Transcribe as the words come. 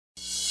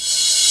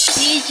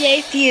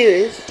DJ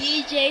Fuse,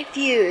 DJ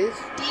Fuse,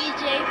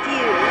 DJ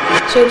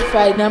Fuse.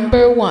 Certified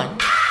number 1.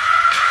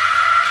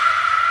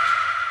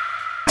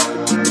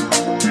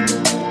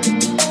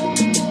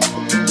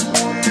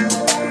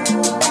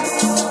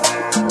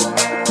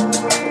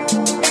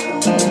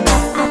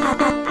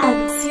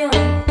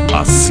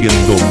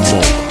 Haciendo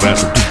mover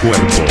tu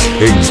cuerpo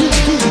en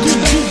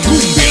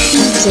Cumbia.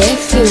 DJ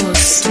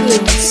Fuse,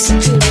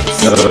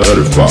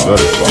 Certified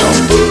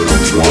number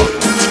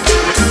 1.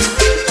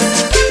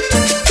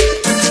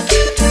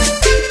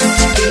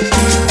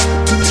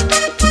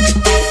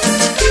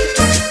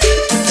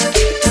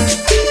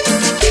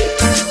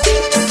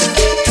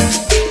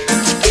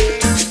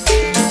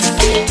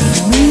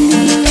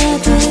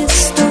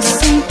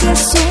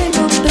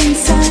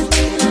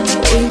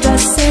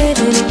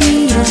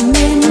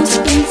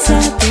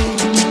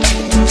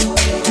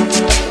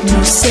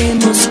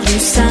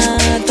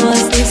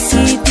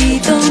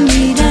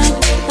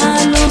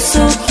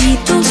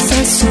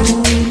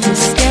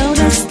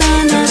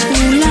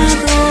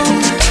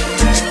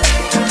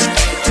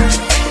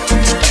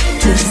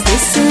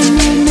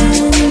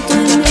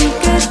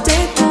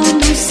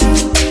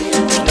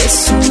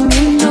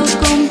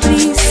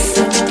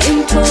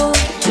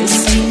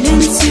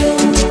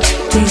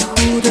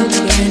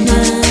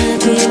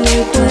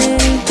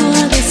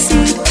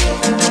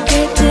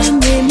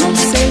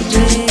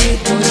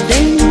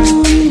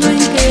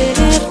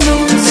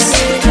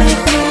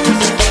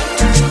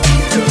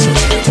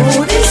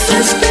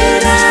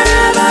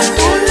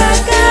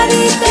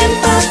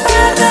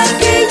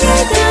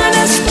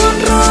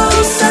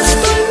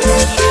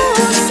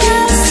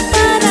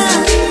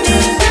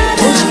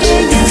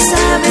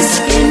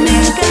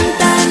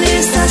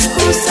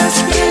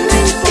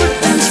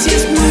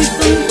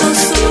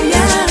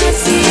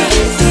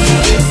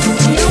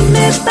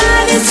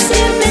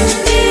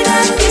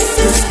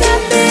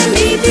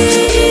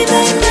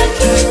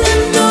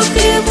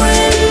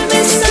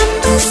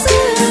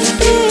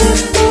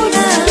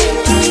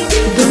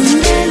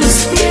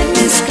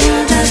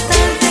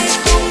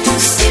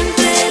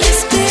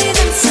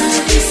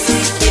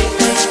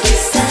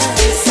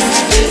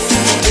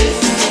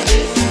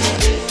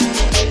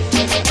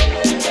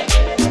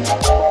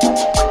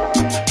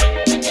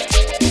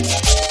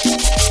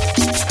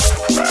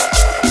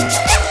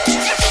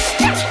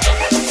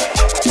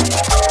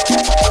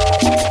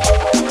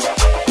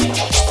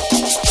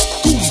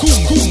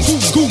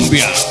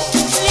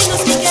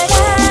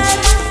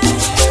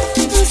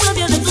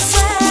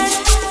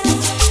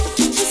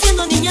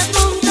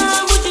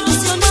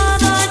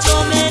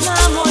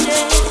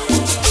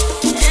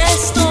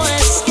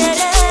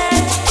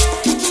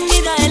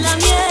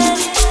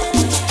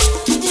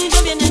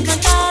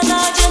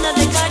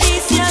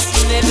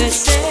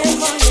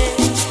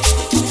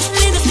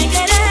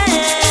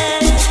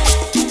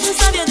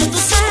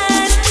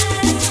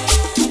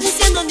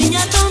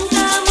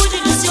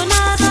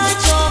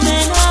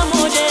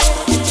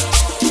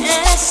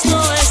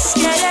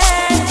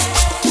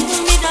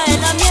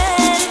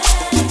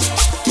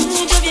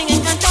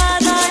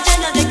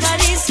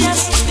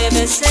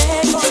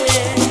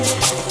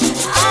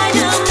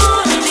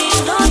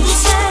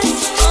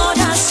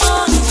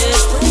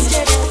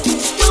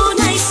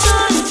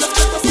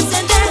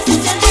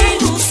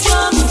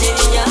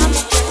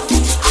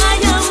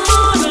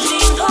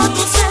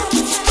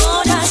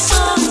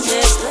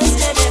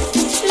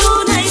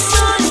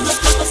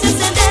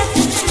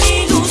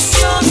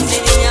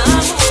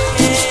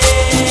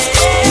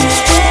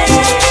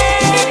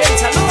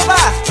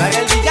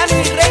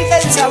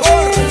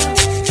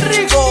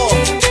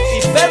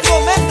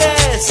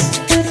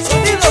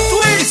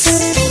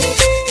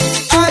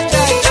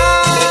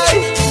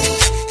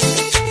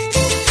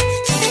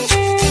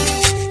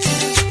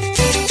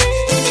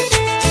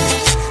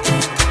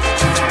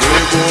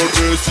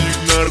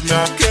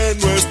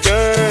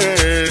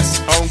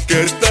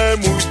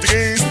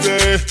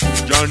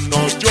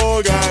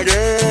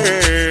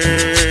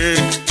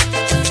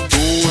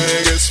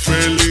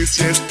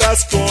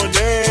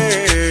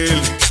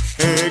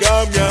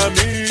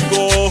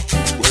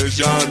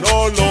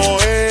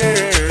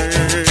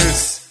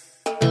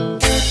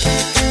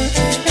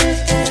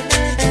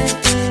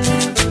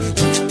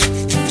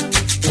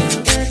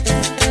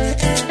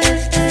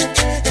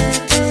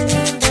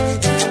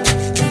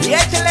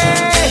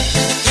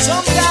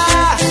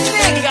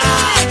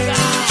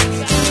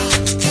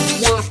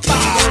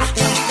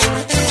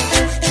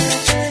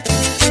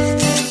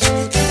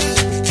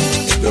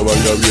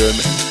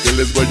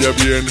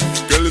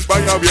 Que les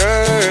vaya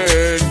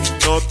bien,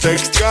 no te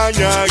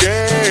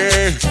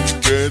extrañaré,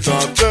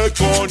 quédate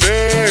con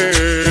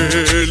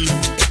él.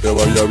 Que te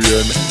vaya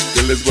bien,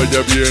 que les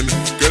vaya bien,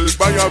 que les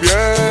vaya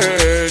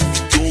bien.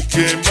 Tú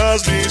que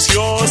más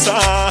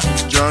viciosa,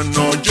 ya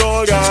no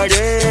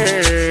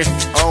lloraré,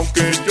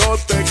 aunque yo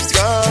te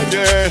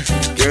extrañe,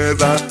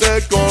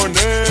 quédate con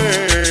él.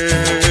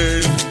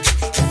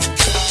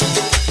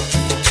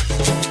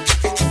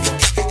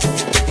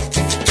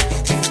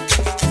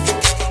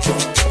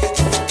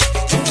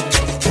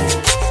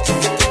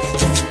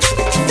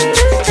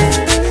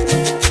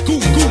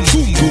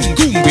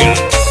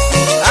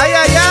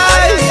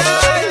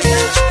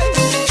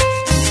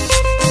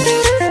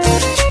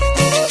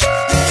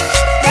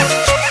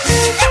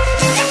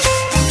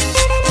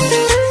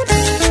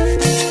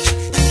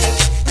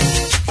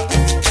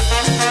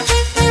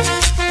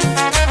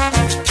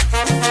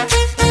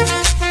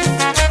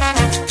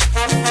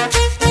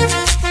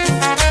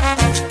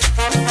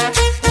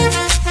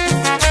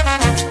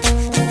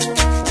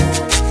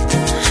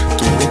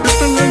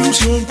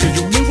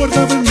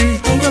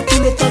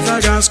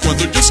 amarás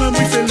cuando yo sea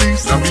muy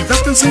feliz. La vida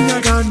te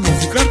enseñará no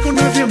jugar con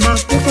nadie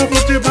más. Por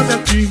favor, lleva de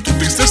aquí tu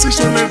tristeza y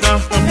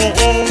soledad,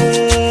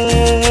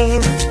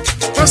 amor.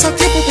 Pasa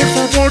tiempo, por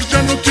favor,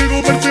 ya no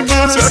quiero verte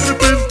más. Se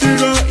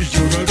arrepentirá y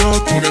llorará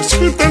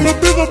corazón. Te lo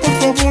pido, por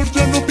favor,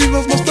 ya no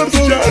pidas más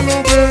perdón. Ya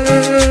lo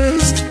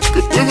ves,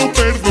 que puedo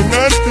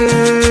perdonarte.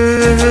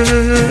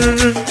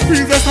 Y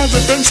deja de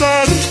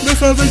pensar,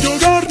 deja de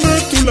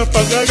llorarme, tú la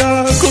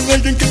pagarás con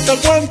alguien que te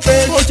aguante.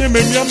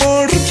 Óyeme, mi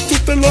amor, tú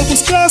te lo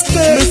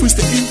buscaste. Me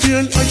fuiste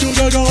infiel a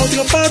llorar a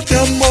otra parte,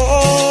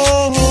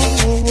 amor.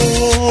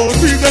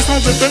 Y deja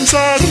de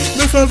pensar,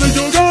 deja de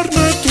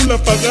llorarme, tú la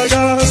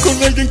pagarás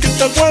con alguien que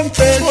te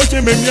aguante.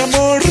 Óyeme, mi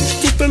amor,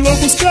 tú te lo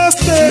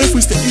buscaste. Me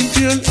fuiste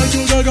infiel a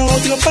llorar a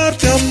otra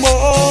parte,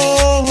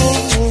 amor.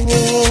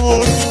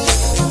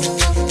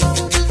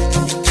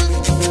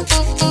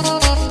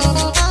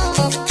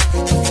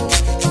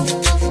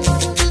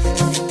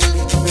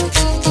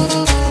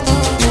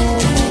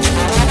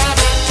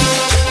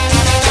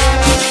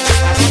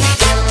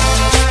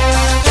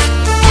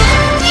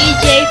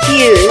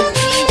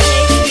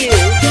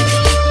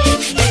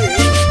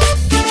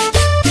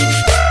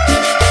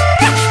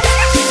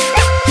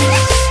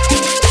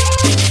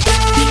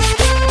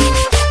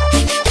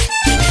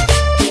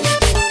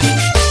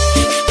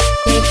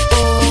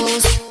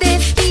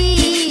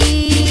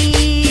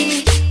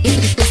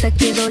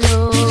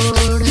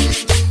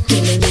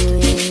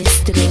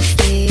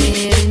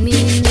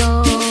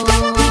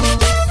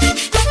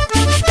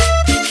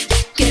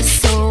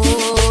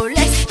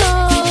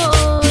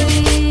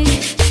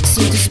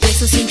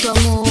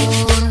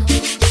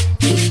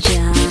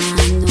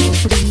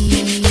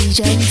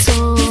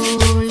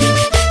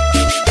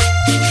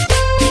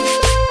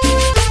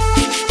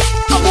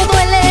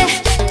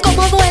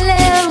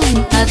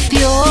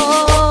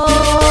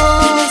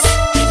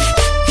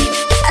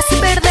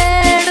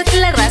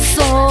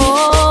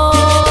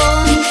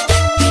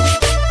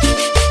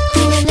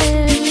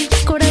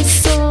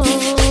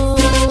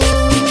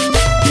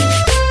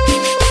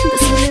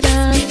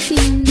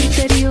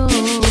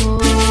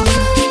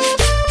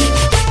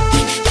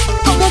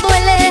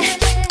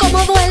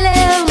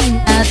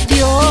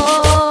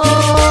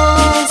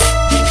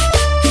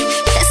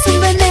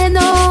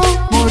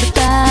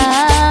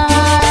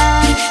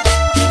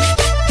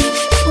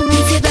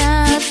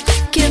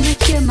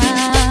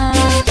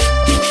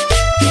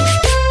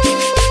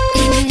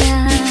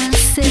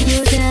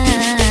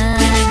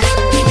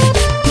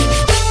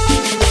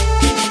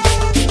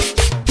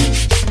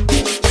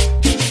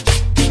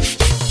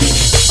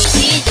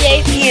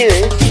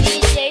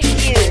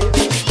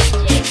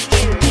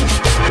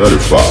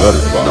 Certified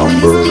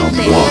number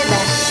one.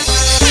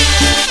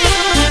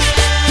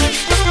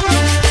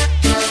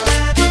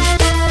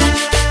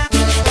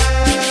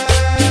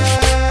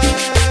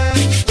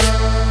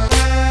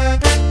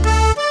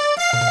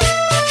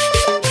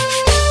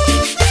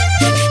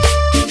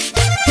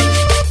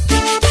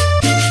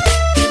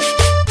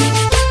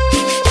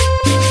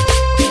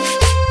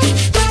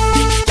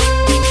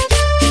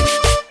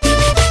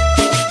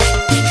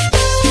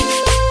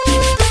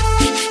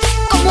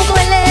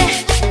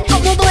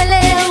 Cómo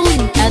duele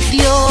un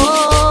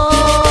adiós.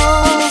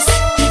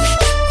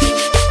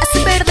 Hace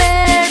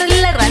perder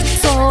la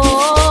razón.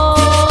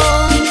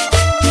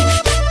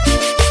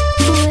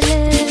 Duele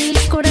el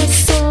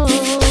corazón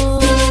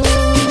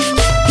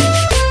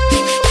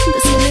de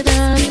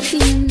soledad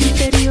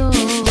interior.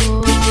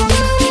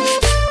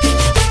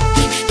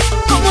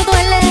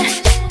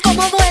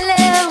 Cómo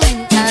duele un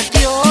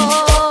adiós.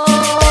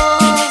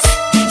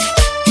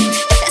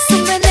 Es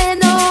un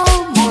veneno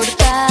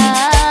mortal,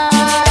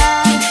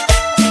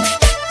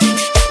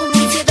 una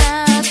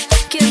ansiedad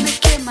que me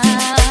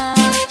quema,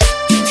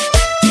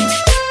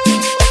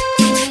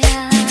 me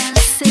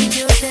hace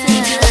llorar.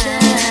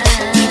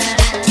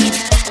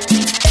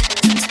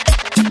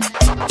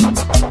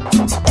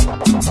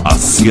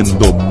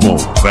 Haciendo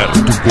mover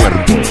tu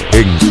cuerpo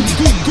en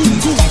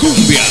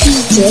Cumbia.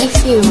 DJ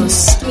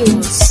Fuse.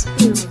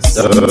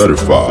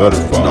 Certified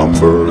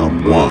number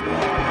one.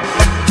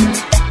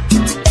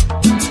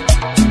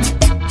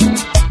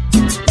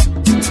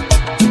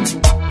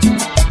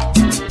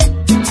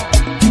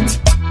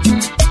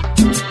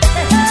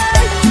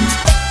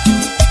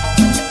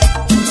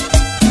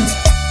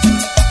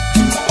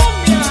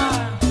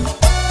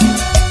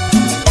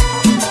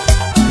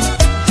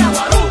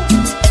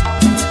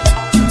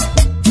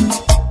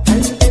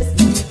 Tal vez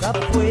nunca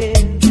fue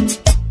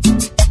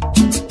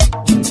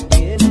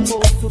tiempo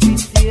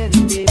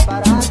suficiente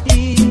para ti.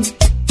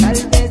 Tal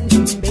vez lo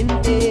inventé.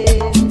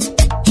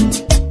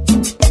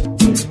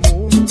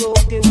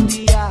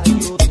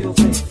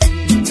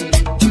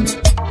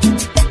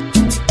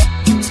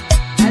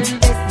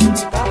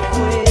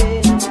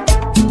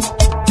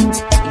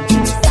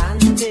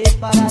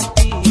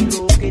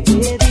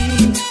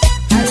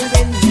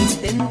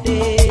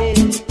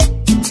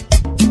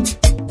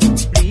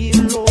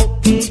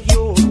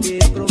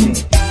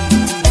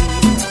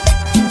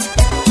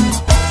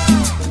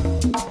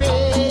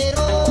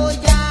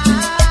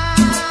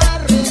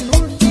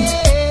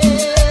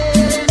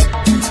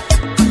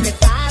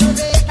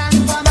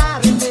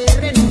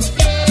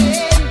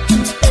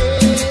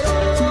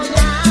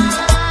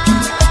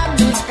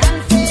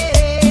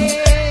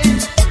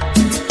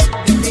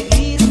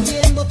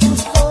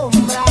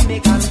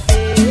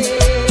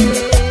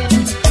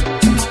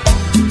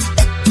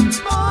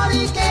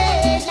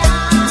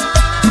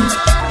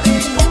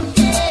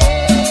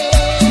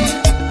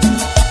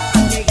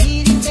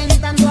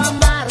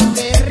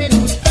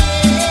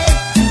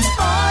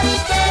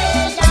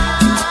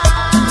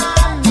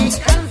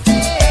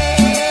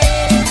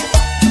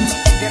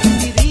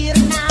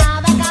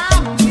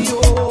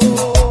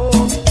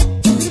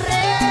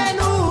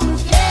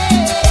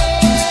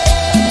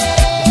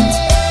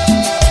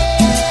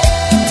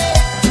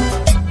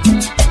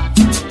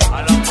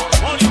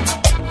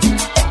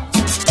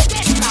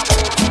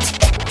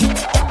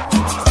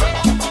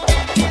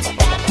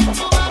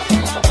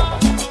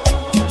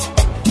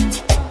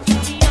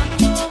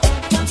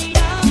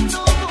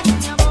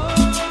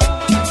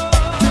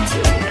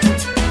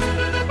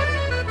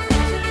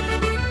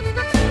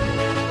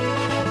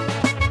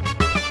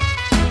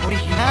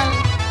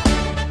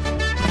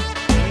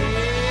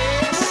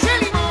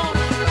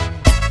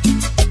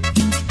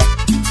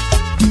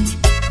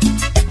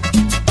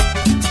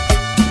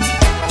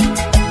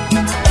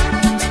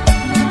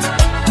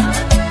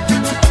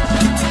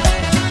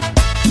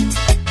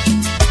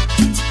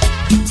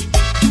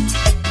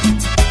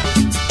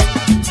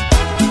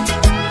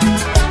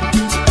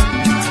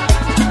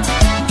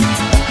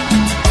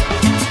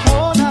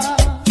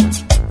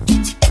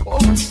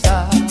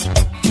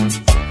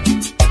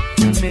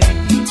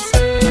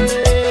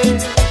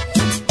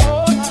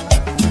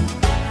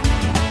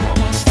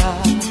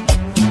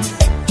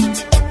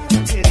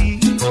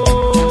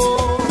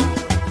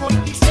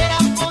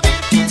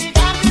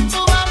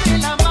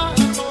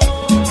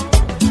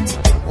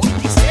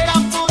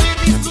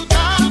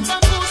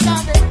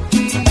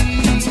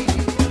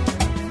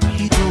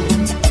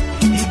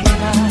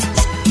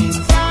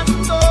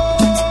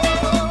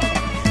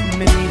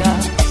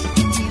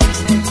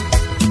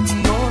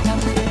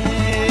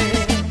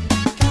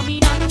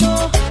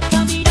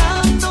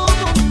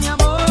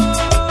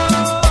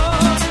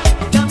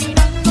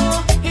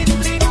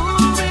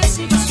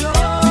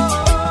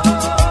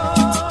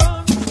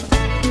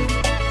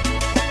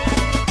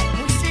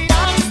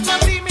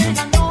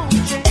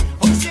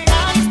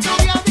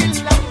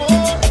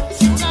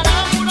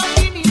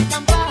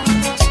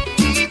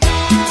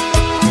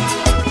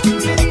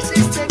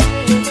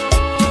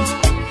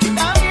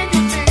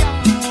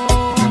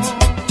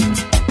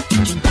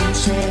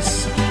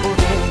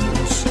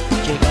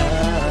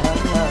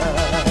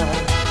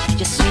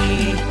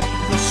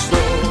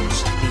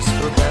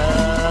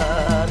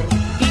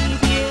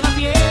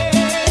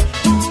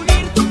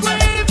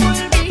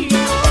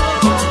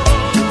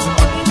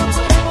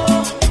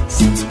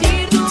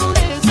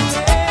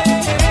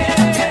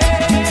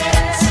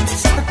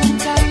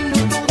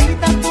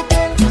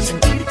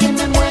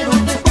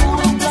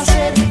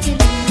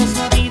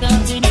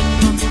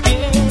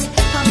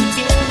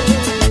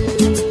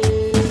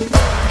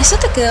 Eso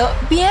te quedó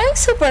bien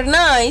super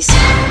nice.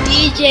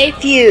 DJ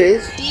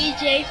Fuse,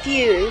 DJ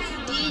Fuse,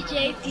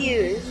 DJ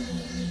Fuse.